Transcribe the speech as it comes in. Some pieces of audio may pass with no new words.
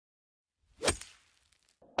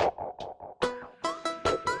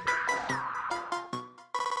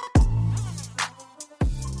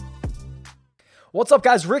What's up,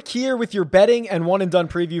 guys? Rick here with your betting and one and done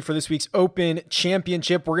preview for this week's Open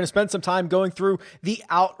Championship. We're going to spend some time going through the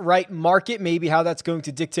outright market, maybe how that's going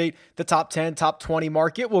to dictate the top 10, top 20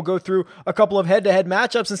 market. We'll go through a couple of head-to-head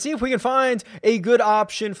matchups and see if we can find a good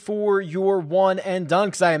option for your one and done,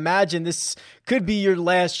 because I imagine this could be your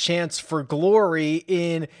last chance for glory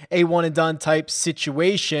in a one and done type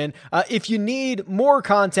situation. If you need more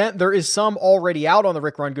content, there is some already out on the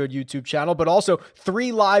Rick Run Good YouTube channel, but also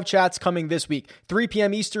 3 live chats coming this week. 3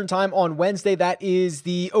 p.m. Eastern time on Wednesday. That is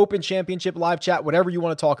the Open Championship live chat, whatever you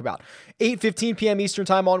want to talk about. 8:15 p.m. Eastern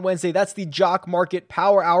time on Wednesday. That's the Jock Market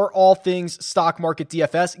Power Hour, all things stock market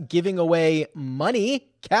DFS, giving away money,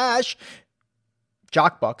 cash,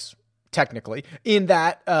 Jock Bucks, technically, in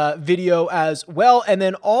that video as well. And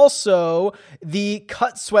then also the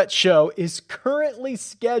Cut Sweat show is currently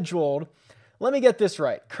scheduled, let me get this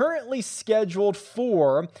right, currently scheduled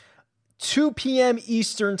for 2 p.m.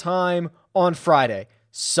 Eastern time on Friday,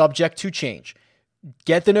 subject to change.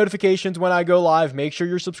 Get the notifications when I go live. Make sure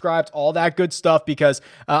you're subscribed, all that good stuff, because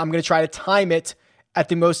I'm going to try to time it at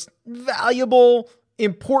the most valuable,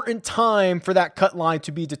 important time for that cut line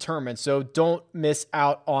to be determined. So don't miss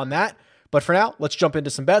out on that. But for now, let's jump into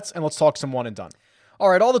some bets and let's talk some one and done.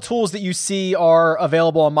 All right, all the tools that you see are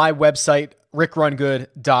available on my website,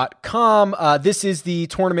 rickrungood.com. This is the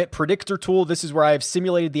tournament predictor tool. This is where I've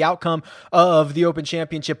simulated the outcome of the Open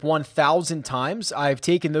Championship 1,000 times. I've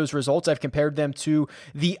taken those results. I've compared them to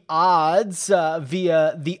the odds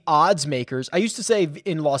via the odds makers. I used to say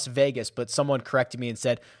in Las Vegas, but someone corrected me and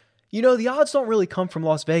said, you know, the odds don't really come from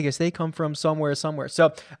Las Vegas. They come from somewhere.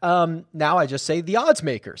 So now I just say the odds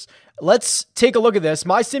makers. Let's take a look at this.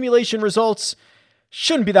 My simulation results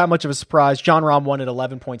shouldn't be that much of a surprise. Jon Rahm won at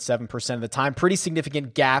 11.7% of the time. Pretty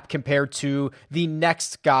significant gap compared to the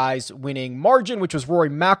next guy's winning margin, which was Rory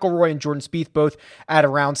McIlroy and Jordan Spieth, both at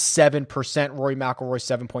around 7%. Rory McIlroy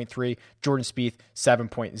 7.3, Jordan Spieth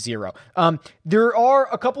 7.0. There are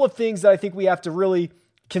a couple of things that I think we have to really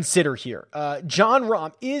consider here. Jon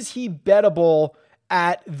Rahm, is he bettable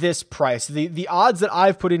at this price? The odds that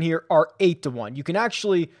I've put in here are 8-1. You can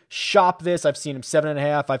actually shop this. I've seen him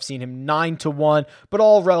 7.5. I've seen him 9-1, but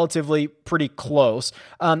all relatively pretty close.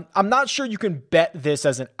 I'm not sure you can bet this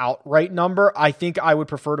as an outright number. I think I would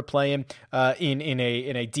prefer to play him in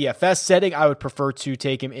a DFS setting. I would prefer to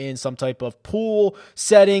take him in some type of pool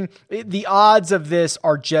setting. The odds of this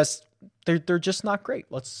are just they're just not great.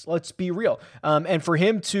 Let's be real. And for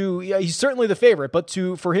him to, he's certainly the favorite, but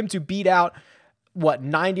for him to beat out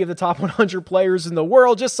 90 of the top 100 players in the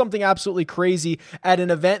world, just something absolutely crazy at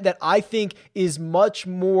an event that I think is much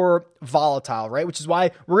more volatile, right? Which is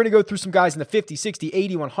why we're going to go through some guys in the 50, 60,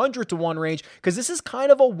 80, 100 to 1 range, because this is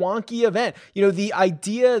kind of a wonky event. You know, the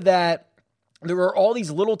idea that there are all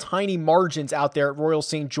these little tiny margins out there at Royal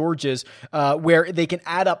St. George's where they can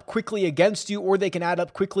add up quickly against you or they can add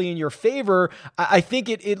up quickly in your favor. I think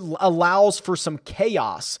it allows for some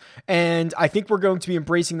chaos, and I think we're going to be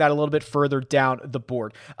embracing that a little bit further down the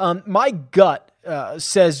board. My gut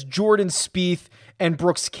says Jordan Spieth and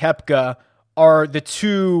Brooks Koepka are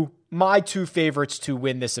my two favorites to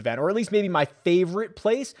win this event, or at least maybe my favorite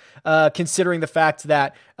place, considering the fact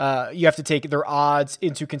that you have to take their odds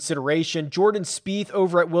into consideration. Jordan Spieth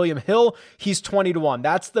over at William Hill, he's 20-1.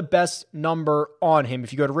 That's the best number on him.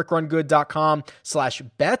 If you go to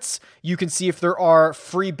rickrungood.com/bets, you can see if there are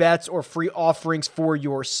free bets or free offerings for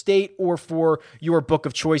your state or for your book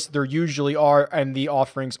of choice. There usually are, and the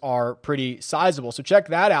offerings are pretty sizable. So check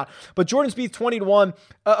that out. But Jordan Spieth, 20-1.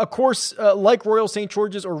 Of course, like Royal St.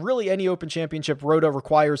 George's or really any Open Championship, Roto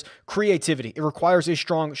requires creativity. It requires a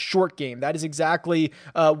strong short game. That is exactly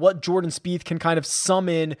what Jordan Spieth can kind of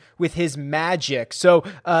summon with his magic. So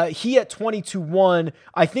he at 22-1,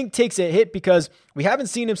 I think takes a hit because we haven't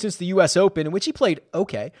seen him since the U.S. Open, in which he played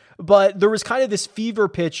okay, but there was kind of this fever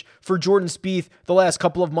pitch for Jordan Spieth the last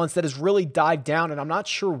couple of months that has really died down, and I'm not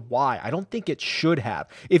sure why. I don't think it should have.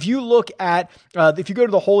 If you look at, if you go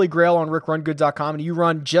to the Holy Grail on rickrungood.com and you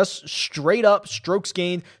run just straight up strokes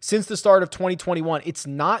gained since the start of 2021, it's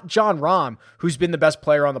not Jon Rahm who's been the best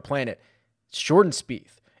player on the planet. It's Jordan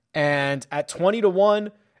Spieth. And at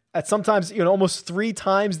 20-1, at sometimes, almost 3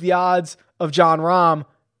 times the odds of Jon Rahm,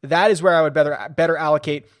 that is where I would better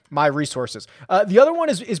allocate my resources. The other one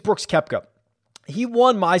is Brooks Koepka. He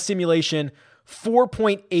won my simulation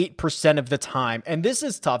 4.8% of the time. And this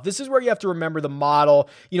is tough. This is where you have to remember the model.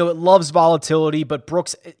 It loves volatility, but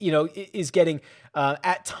Brooks, is getting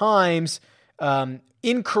at times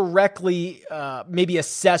incorrectly maybe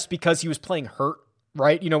assessed because he was playing hurt.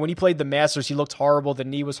 Right? When he played the Masters, he looked horrible. The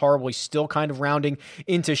knee was horrible. He's still kind of rounding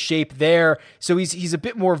into shape there. So he's a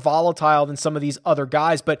bit more volatile than some of these other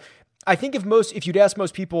guys. But I think if you'd ask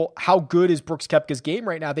most people how good is Brooks Koepka's game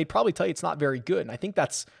right now, they'd probably tell you it's not very good. And I think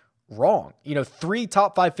that's wrong. 3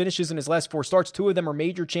 top 5 finishes in his last 4 starts. 2 of them are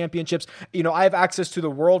major championships. I have access to the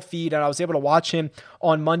world feed, and I was able to watch him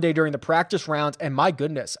on Monday during the practice rounds. And my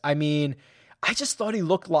goodness, I just thought he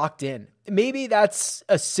looked locked in. Maybe that's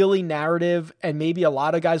a silly narrative, and maybe a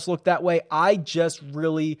lot of guys look that way. I just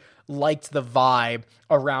really liked the vibe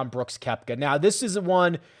around Brooks Koepka. Now, this is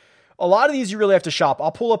one. A lot of these you really have to shop.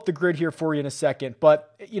 I'll pull up the grid here for you in a second.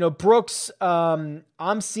 But, Brooks,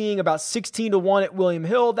 I'm seeing about 16 to 1 at William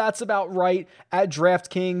Hill. That's about right. At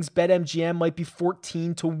DraftKings, BetMGM might be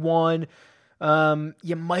 14 to 1.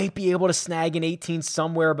 You might be able to snag an 18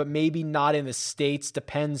 somewhere, but maybe not in the States.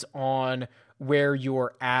 Depends on where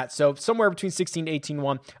you're at. So somewhere between 16 to 18 to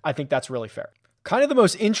 1, I think that's really fair. Kind of the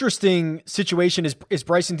most interesting situation is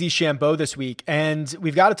Bryson DeChambeau this week, and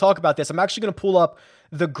we've got to talk about this. I'm actually going to pull up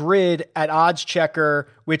the grid at Odds Checker,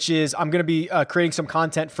 which is I'm going to be creating some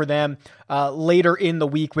content for them later in the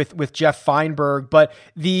week with Jeff Feinberg. But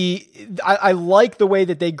I like the way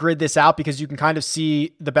that they grid this out because you can kind of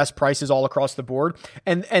see the best prices all across the board,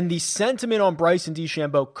 and the sentiment on Bryson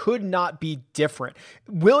DeChambeau could not be different.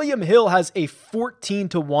 William Hill has a 14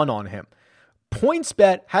 to 1 on him.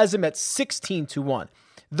 PointsBet has him at 16 to 1.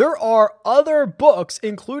 There are other books,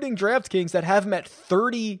 including DraftKings, that have him at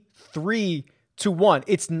 33 to 1.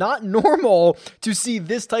 It's not normal to see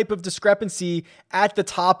this type of discrepancy at the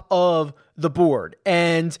top of the board.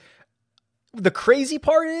 And the crazy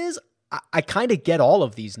part is, I kind of get all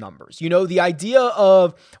of these numbers. The idea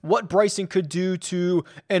of what Bryson could do to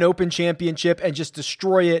an Open Championship and just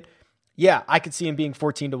destroy it. Yeah, I could see him being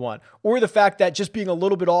 14 to 1. Or the fact that just being a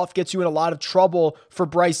little bit off gets you in a lot of trouble for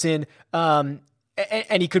Bryson, and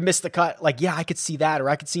he could miss the cut. Yeah, I could see that. Or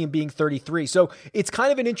I could see him being 33. So it's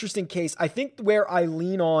kind of an interesting case. I think where I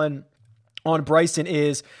lean on Bryson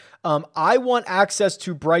is I want access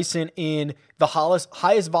to Bryson in the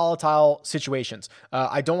highest volatile situations.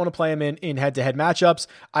 I don't want to play him in head-to-head matchups.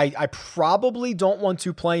 I probably don't want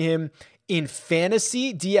to play him in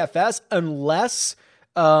fantasy DFS unless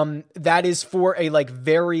that is for a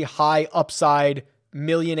very high upside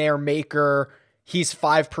millionaire maker. He's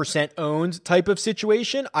 5% owned type of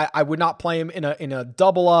situation. I would not play him in a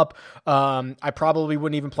double up. I probably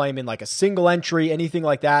wouldn't even play him in a single entry, anything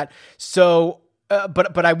like that. So,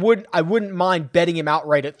 but I wouldn't mind betting him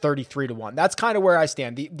outright at 33 to 1. That's kind of where I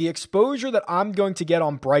stand. The exposure that I'm going to get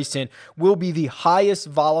on Bryson will be the highest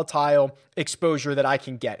volatile exposure that I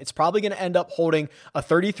can get. It's probably going to end up holding a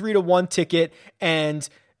 33 to 1 ticket. And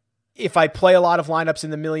if I play a lot of lineups in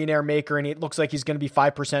the millionaire maker and it looks like he's going to be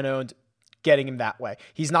 5% owned, getting him that way.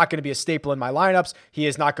 He's not going to be a staple in my lineups. He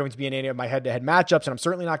is not going to be in any of my head-to-head matchups, and I'm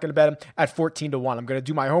certainly not going to bet him at 14 to 1. I'm going to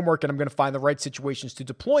do my homework, and I'm going to find the right situations to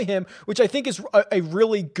deploy him, which I think is a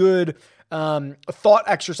really good thought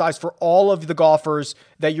exercise for all of the golfers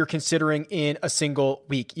that you're considering in a single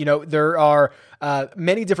week. There are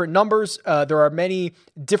many different numbers. There are many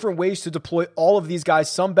different ways to deploy all of these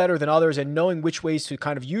guys, some better than others, and knowing which ways to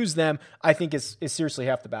kind of use them, I think is seriously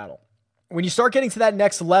half the battle. When you start getting to that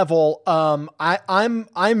next level,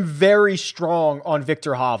 I'm very strong on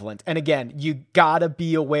Viktor Hovland. And again, you gotta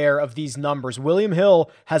be aware of these numbers. William Hill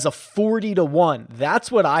has a 40 to 1.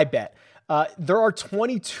 That's what I bet. There are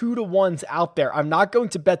 22 to 1s out there. I'm not going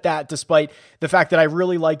to bet that despite the fact that I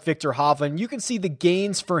really like Viktor Hovland. You can see the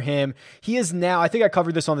gains for him. He is now, I think I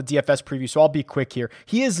covered this on the DFS preview, so I'll be quick here.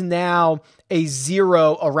 He is now a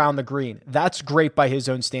 0 around the green. That's great by his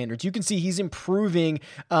own standards. You can see he's improving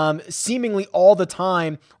seemingly all the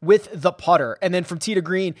time with the putter. And then from tee to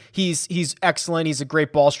green, he's excellent. He's a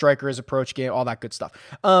great ball striker, his approach game, all that good stuff.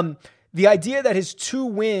 The idea that his 2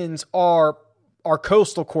 wins are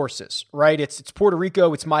coastal courses, right? It's Puerto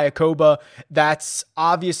Rico, it's Mayakoba. That's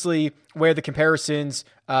obviously where the comparisons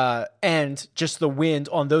end, just the wind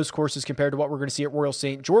on those courses compared to what we're going to see at Royal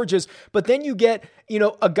St. George's. But then you get,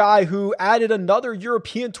 a guy who added another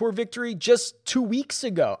European Tour victory just 2 weeks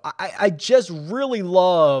ago. I just really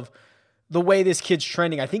love the way this kid's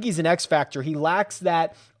trending. I think he's an X factor. He lacks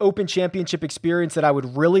that Open Championship experience that I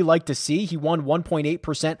would really like to see. He won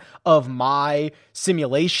 1.8% of my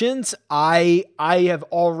simulations. I have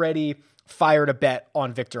already fired a bet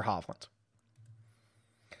on Viktor Hovland.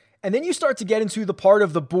 And then you start to get into the part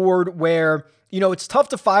of the board where, it's tough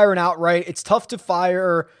to fire an outright. It's tough to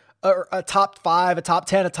fire a top 5, a top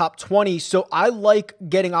 10, a top 20. So I like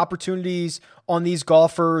getting opportunities on these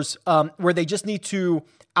golfers where they just need to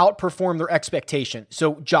outperform their expectation.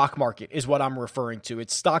 So jock market is what I'm referring to.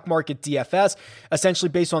 It's stock market DFS, essentially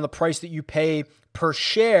based on the price that you pay per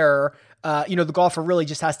share. The golfer really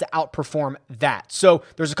just has to outperform that. So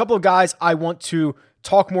there's a couple of guys I want to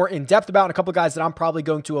talk more in depth about, and a couple of guys that I'm probably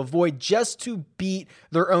going to avoid just to beat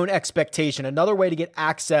their own expectation. Another way to get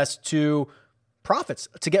access to profits,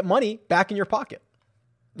 to get money back in your pocket.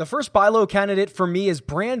 The first buy low candidate for me is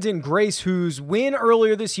Branden Grace, whose win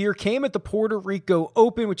earlier this year came at the Puerto Rico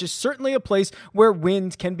Open, which is certainly a place where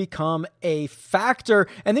wind can become a factor.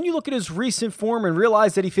 And then you look at his recent form and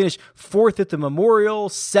realize that he finished 4th at the Memorial,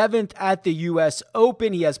 7th at the U.S.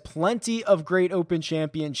 Open. He has plenty of great Open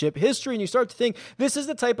Championship history, and you start to think this is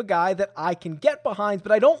the type of guy that I can get behind,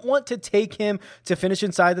 but I don't want to take him to finish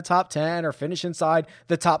inside the top 10 or finish inside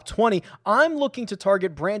the top 20. I'm looking to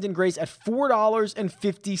target Branden Grace at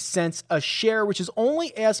 $4.50 a share, which is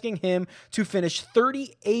only asking him to finish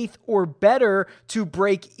 38th or better to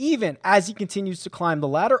break even. As he continues to climb the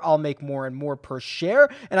ladder, I'll make more and more per share,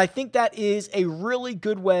 and I think that is a really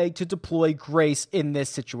good way to deploy Grace in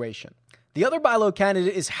this situation. The other buy low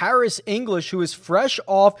candidate is Harris English, who is fresh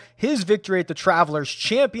off his victory at the Travelers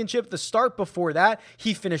Championship. The start before that,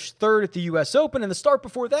 he finished 3rd at the U.S. Open, and the start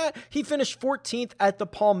before that, he finished 14th at the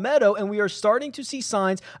Palmetto, and we are starting to see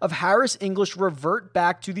signs of Harris English revert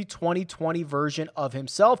back to the 2020 version of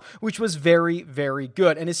himself, which was very, very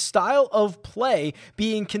good. And his style of play,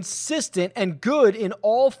 being consistent and good in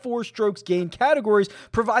all 4 strokes gained categories,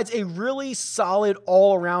 provides a really solid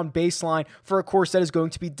all-around baseline for a course that is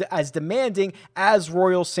going to be as demanding as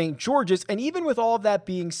Royal St. George's. And even with all of that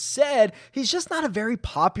being said, he's just not a very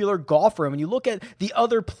popular golfer. When you look at the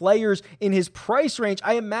other players in his price range,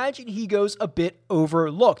 I imagine he goes a bit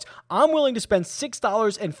overlooked. I'm willing to spend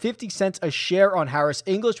 $6.50 a share on Harris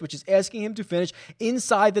English, which is asking him to finish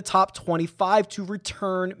inside the top 25 to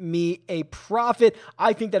return me a profit.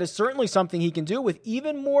 I think that is certainly something he can do with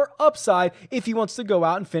even more upside if he wants to go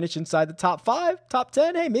out and finish inside the top 5, top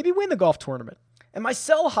 10, hey, maybe win the golf tournament. And my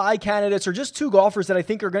sell high candidates are just 2 golfers that I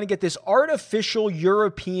think are going to get this artificial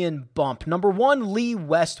European bump. Number 1, Lee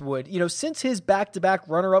Westwood. Since his back-to-back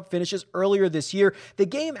runner-up finishes earlier this year, the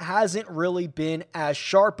game hasn't really been as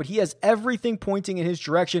sharp, but he has everything pointing in his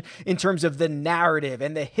direction in terms of the narrative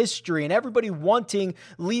and the history and everybody wanting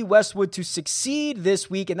Lee Westwood to succeed this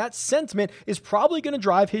week. And that sentiment is probably going to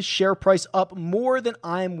drive his share price up more than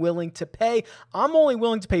I'm willing to pay. I'm only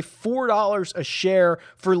willing to pay $4 a share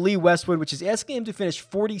for Lee Westwood, which is asking him to finish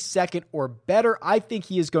 42nd or better. I think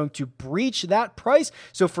he is going to breach that price.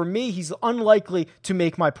 So for me, he's unlikely to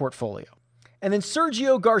make my portfolio. And then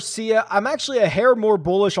Sergio Garcia, I'm actually a hair more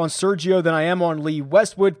bullish on Sergio than I am on Lee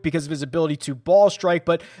Westwood because of his ability to ball strike,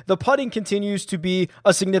 but the putting continues to be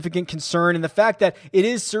a significant concern. And the fact that it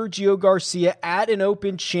is Sergio Garcia at an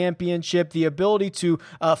Open Championship, the ability to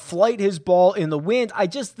flight his ball in the wind, I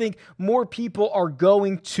just think more people are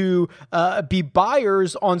going to be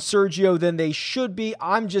buyers on Sergio than they should be.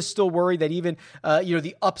 I'm just still worried that even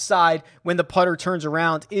the upside when the putter turns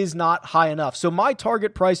around is not high enough. So my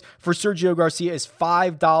target price for Sergio Garcia is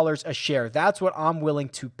 $5 a share. That's what I'm willing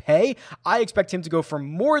to pay. I expect him to go for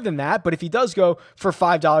more than that, but if he does go for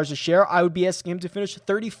 $5 a share, I would be asking him to finish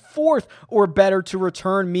 34th or better to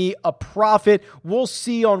return me a profit. We'll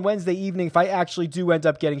see on Wednesday evening if I actually do end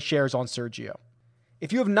up getting shares on Sergio.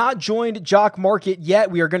 If you have not joined Jock Market yet,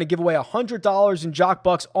 we are going to give away $100 in Jock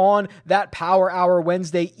Bucks on that Power Hour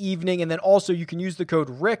Wednesday evening. And then also you can use the code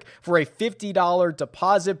RICK for a $50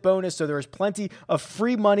 deposit bonus. So there is plenty of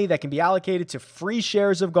free money that can be allocated to free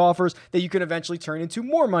shares of golfers that you can eventually turn into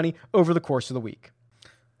more money over the course of the week.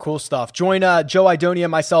 Cool stuff. Join Joe Idonia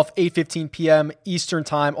and myself 8:15 p.m. Eastern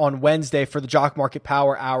time on Wednesday for the Jock Market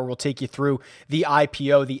Power Hour. We'll take you through the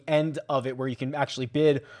IPO, the end of it, where you can actually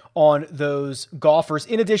bid on those golfers.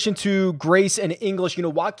 In addition to Grace and English,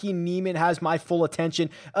 Joaquin Niemann has my full attention.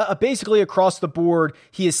 Basically across the board,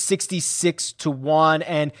 he is 66-1.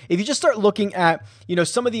 And if you just start looking at,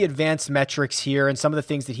 some of the advanced metrics here and some of the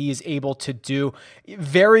things that he is able to do,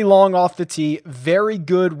 very long off the tee, very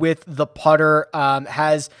good with the putter,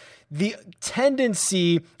 has the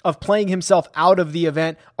tendency of playing himself out of the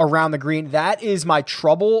event around the green. That is my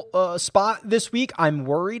trouble spot this week. I'm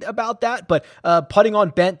worried about that, but putting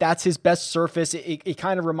on bent, that's his best surface. It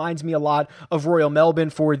kind of reminds me a lot of Royal Melbourne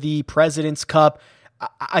for the President's Cup.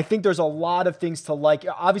 I think there's a lot of things to like.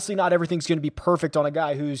 Obviously, not everything's going to be perfect on a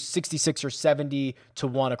guy who's 66 or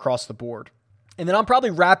 70-1 across the board. And then I'm probably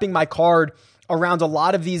wrapping my card around a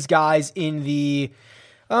lot of these guys in the,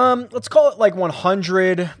 let's call it like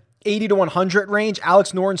 100 80 to 100 range.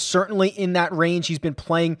 Alex Noren certainly in that range. He's been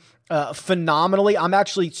playing phenomenally. I'm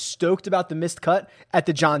actually stoked about the missed cut at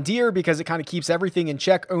the John Deere because it kind of keeps everything in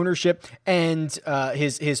check, ownership and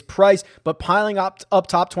his price. But piling up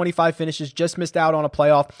top 25 finishes, just missed out on a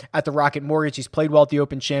playoff at the Rocket Mortgage. He's played well at the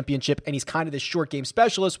Open Championship, and he's kind of this short game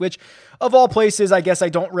specialist, which of all places, I guess I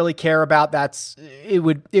don't really care about. It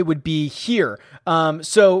would be here.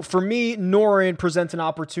 So for me, Noren presents an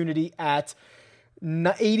opportunity at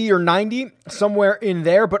 80 or 90, somewhere in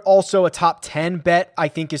there, but also a top 10 bet I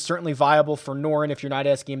think is certainly viable for Noren if you're not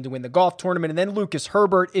asking him to win the golf tournament. And then Lucas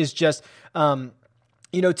Herbert is just, to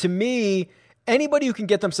me, anybody who can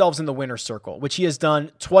get themselves in the winner's circle, which he has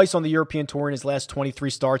done twice on the European Tour in his last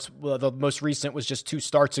 23 starts. Well, the most recent was just 2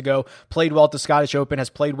 starts ago. Played well at the Scottish Open,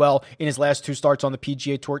 has played well in his last 2 starts on the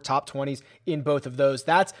PGA Tour, top 20s in both of those.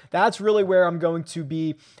 That's really where I'm going to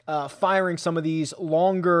be firing some of these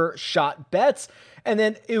longer shot bets. And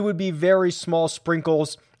then it would be very small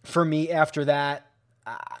sprinkles for me after that.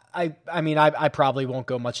 I probably won't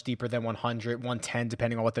go much deeper than 100, 110,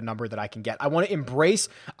 depending on what the number that I can get. I want to embrace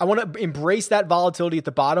that volatility at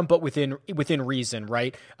the bottom, but within reason,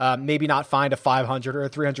 right? Maybe not find a 500 or a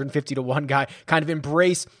 350 to 1 guy. Kind of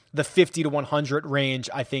embrace the 50 to 100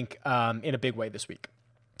 range, I think, in a big way this week.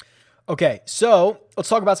 Okay, so let's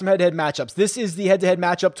talk about some head-to-head matchups. This is the head-to-head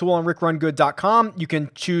matchup tool on rickrungood.com. You can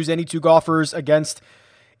choose any 2 golfers against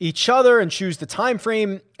each other and choose the time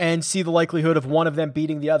frame and see the likelihood of one of them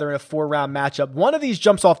beating the other in a 4-round matchup. One of these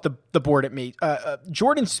jumps off the board at me.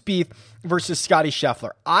 Jordan Spieth versus Scottie Scheffler.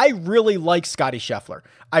 I really like Scottie Scheffler.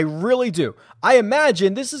 I really do. I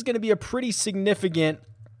imagine this is going to be a pretty significant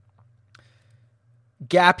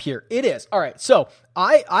gap here. It is. All right. So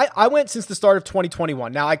I went since the start of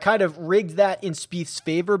 2021. Now I kind of rigged that in Spieth's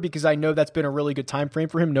favor because I know that's been a really good time frame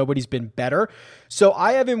for him. Nobody's been better. So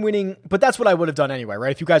I have him winning, but that's what I would have done anyway,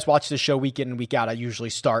 right? If you guys watch this show week in and week out, I usually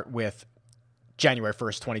start with January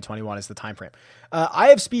 1st, 2021 is the time frame. I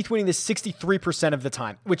have Spieth winning this 63% of the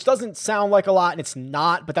time, which doesn't sound like a lot, and it's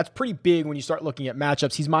not, but that's pretty big when you start looking at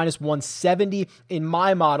matchups. He's minus 170 in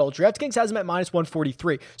my model. DraftKings has him at minus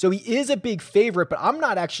 143. So he is a big favorite, but I'm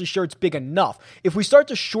not actually sure it's big enough. If we start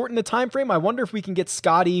to shorten the time frame, I wonder if we can get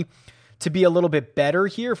Scotty to be a little bit better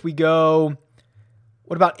here. If we go,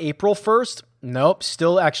 what about April 1st? Nope,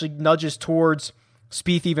 still actually nudges towards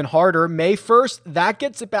Spieth even harder. May 1st, that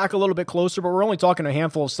gets it back a little bit closer, but we're only talking a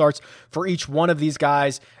handful of starts for each one of these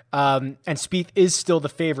guys. And Spieth is still the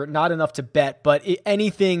favorite, not enough to bet, but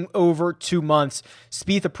anything over 2 months,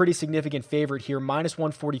 Spieth a pretty significant favorite here, minus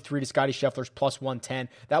 143 to Scottie Scheffler's plus 110.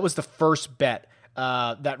 That was the first bet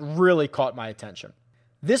that really caught my attention.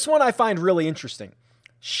 This one I find really interesting.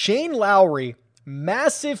 Shane Lowry,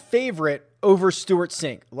 massive favorite over Stewart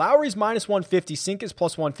Cink. Lowry's minus 150, Cink is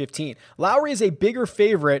plus 115. Lowry is a bigger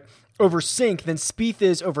favorite over Cink than Spieth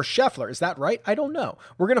is over Scheffler. Is that right? I don't know.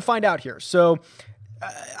 We're going to find out here. So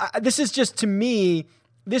this is just, to me,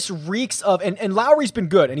 this reeks of, and Lowry's been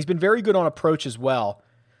good, and he's been very good on approach as well.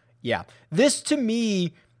 Yeah. This, to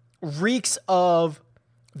me, reeks of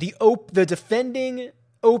the defending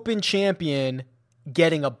Open champion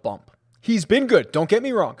getting a bump. He's been good, don't get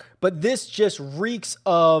me wrong, but this just reeks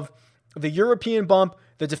of the European bump,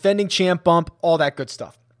 the defending champ bump, all that good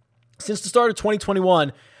stuff. Since the start of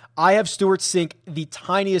 2021, I have Stewart Cink the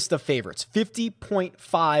tiniest of favorites,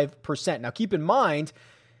 50.5%. Now keep in mind,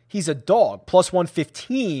 he's a dog, plus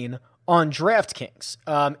 115 on DraftKings.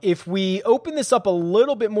 If we open this up a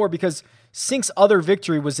little bit more, because Cink's other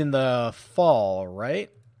victory was in the fall,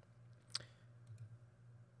 right?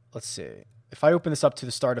 Let's see. If I open this up to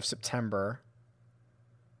the start of September,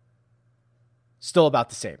 still about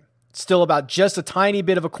the same. Still about just a tiny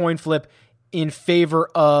bit of a coin flip in favor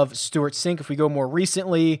of Stewart Cink. If we go more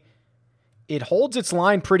recently, it holds its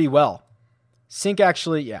line pretty well. Cink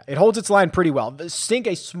actually, it holds its line pretty well. Cink,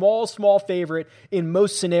 a small favorite in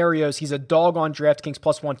most scenarios. He's a dog on DraftKings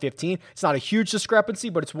plus 115. It's not a huge discrepancy,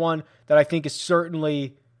 but it's one that I think is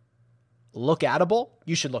certainly look-atable.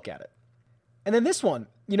 You should look at it. And then this one,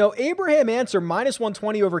 Abraham Ancer minus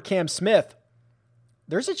 120 over Cam Smith.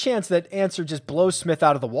 There's a chance that Ancer just blows Smith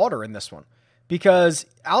out of the water in this one, because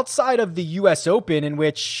outside of the U.S. Open, in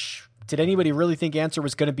which did anybody really think Ancer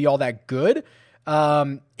was going to be all that good?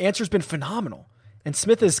 Ancer's been phenomenal, and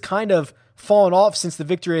Smith has kind of fallen off since the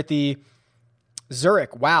victory at the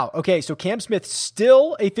Zurich. Wow. Okay, so Cam Smith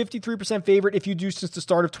still a 53% favorite if you do since the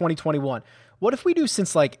start of 2021. What if we do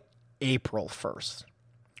since like April 1st?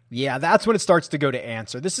 Yeah, that's when it starts to go to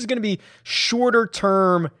Ancer. This is going to be shorter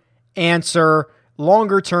term Ancer.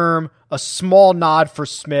 Longer term, a small nod for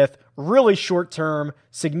Smith. Really short term,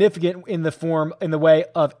 significant in the way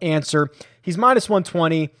of Ancer. He's minus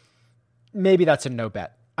 120. maybe that's a no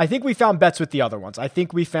bet. I think we found bets with the other ones. I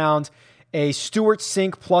think we found a Stewart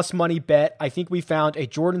Cink plus money bet. I think we found a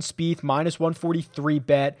Jordan Spieth minus 143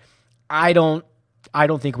 bet. I don't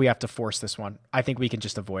think we have to force this one. I think we can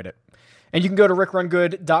just avoid it. And you can go to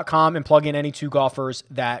rickrungood.com and plug in any two golfers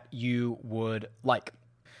that you would like.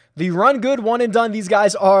 The Run Good one and done. These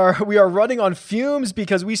guys we are running on fumes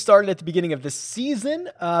because we started at the beginning of the season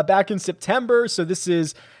back in September. So this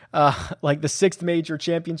is like the sixth major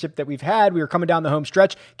championship that we've had. We were coming down the home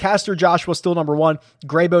stretch. Castor Joshua still number 1,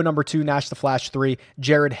 Graybo number 2, Nash the Flash 3,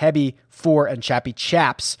 Jared Hebe 4, and Chappie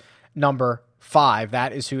Chaps number 5.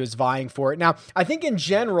 That is who is vying for it. Now, I think in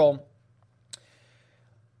general,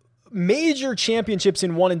 major championships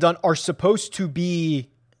in one and done are supposed to be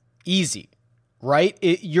easy, right?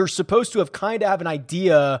 You're supposed to have kind of have an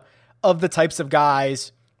idea of the types of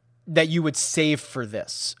guys that you would save for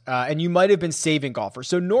this. And you might have been saving golfers.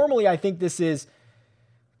 So normally I think this is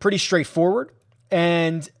pretty straightforward.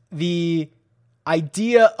 And the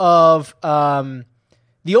idea of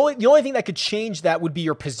the only thing that could change that would be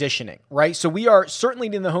your positioning, right? So we are certainly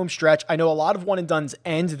in the home stretch. I know a lot of one and dones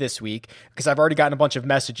end this week because I've already gotten a bunch of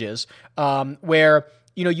messages where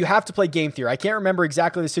you have to play game theory. I can't remember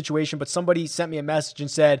exactly the situation, but somebody sent me a message and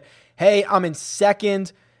said, hey, I'm in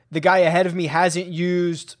second. The guy ahead of me hasn't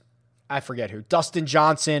used, I forget who, Dustin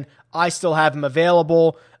Johnson. I still have him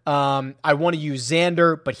available. I want to use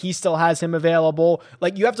Xander, but he still has him available.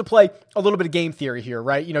 Like, you have to play a little bit of game theory here,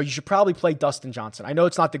 right? You should probably play Dustin Johnson. I know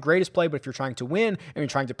it's not the greatest play, but if you're trying to win and you're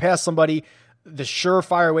trying to pass somebody, the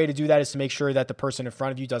surefire way to do that is to make sure that the person in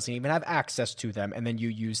front of you doesn't even have access to them, and then you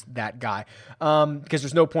use that guy. Because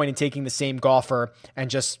there's no point in taking the same golfer and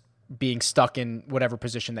just being stuck in whatever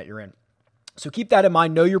position that you're in. So keep that in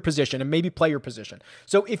mind, know your position, and maybe play your position.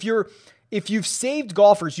 So if you've saved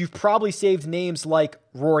golfers, you've probably saved names like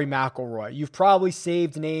Rory McIlroy. You've probably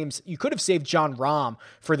saved names. You could have saved Jon Rahm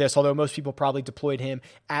for this, although most people probably deployed him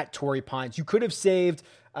at Torrey Pines. You could have saved,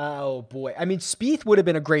 Spieth would have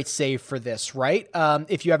been a great save for this, right?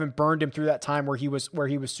 If you haven't burned him through that time where he was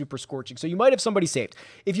super scorching. So you might have somebody saved.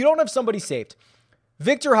 If you don't have somebody saved,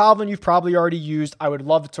 Victor Hovland, you've probably already used. I would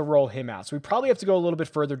love to roll him out. So we probably have to go a little bit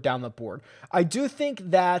further down the board. I do think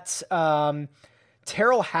that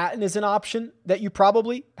Tyrrell Hatton is an option that you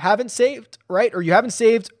probably haven't saved, right? Or you haven't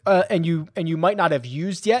saved and you might not have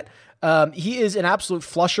used yet. He is an absolute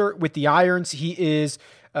flusher with the irons. He is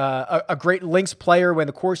a great links player. When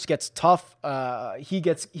the course gets tough, he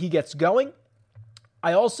gets going.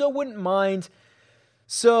 I also wouldn't mind.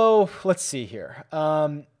 So let's see here.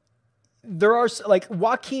 There are like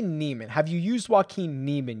Joaquin Niemann. Have you used Joaquin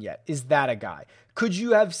Niemann yet? Is that a guy? Could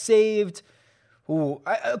you have saved?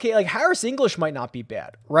 Like Harris English might not be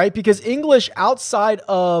bad, right? Because English outside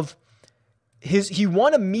of he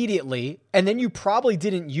won immediately, and then you probably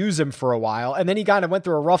didn't use him for a while, and then he kind of went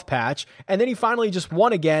through a rough patch, and then he finally just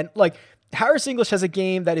won again. Like, Harris English has a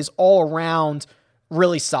game that is all around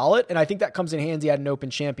really solid, and I think that comes in handy at an Open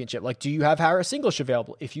Championship. Like, do you have Harris English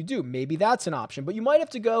available? If you do, maybe that's an option, but you might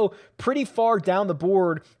have to go pretty far down the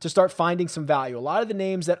board to start finding some value. A lot of the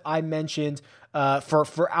names that I mentioned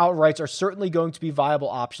for outrights are certainly going to be viable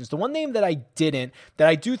options. The one name that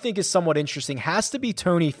I do think is somewhat interesting has to be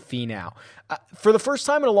Tony Finau. For the first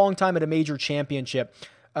time in a long time at a major championship,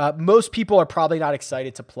 most people are probably not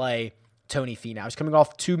excited to play Tony Finau. He's coming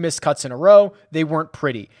off 2 missed cuts in a row. They weren't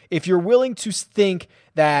pretty. If you're willing to think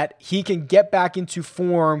that he can get back into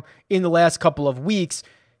form in the last couple of weeks,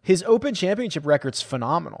 his Open Championship record's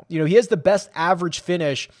phenomenal. He has the best average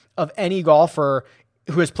finish of any golfer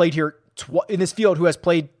who has played here in this field who has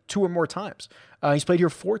played 2 or more times. He's played here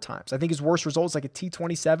 4 times. I think his worst result is like a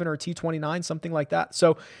T27 or a T29, something like that.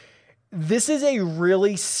 So this is a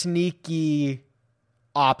really sneaky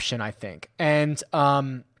option, I think. And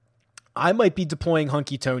I might be deploying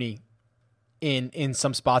Hunky Tony in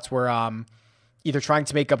some spots where I'm either trying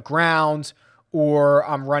to make up ground or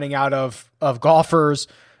I'm running out of golfers,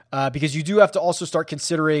 because you do have to also start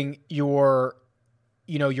considering your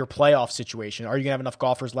playoff situation. Are you gonna have enough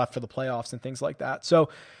golfers left for the playoffs and things like that? So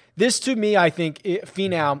this, to me, I think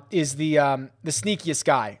Finau is the sneakiest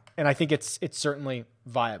guy, and I think it's certainly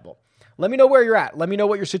viable. Let me know where you're at. Let me know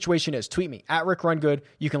what your situation is. Tweet me at @RickRunGood.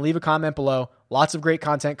 You can leave a comment below. Lots of great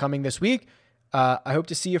content coming this week. I hope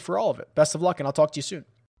to see you for all of it. Best of luck, and I'll talk to you soon.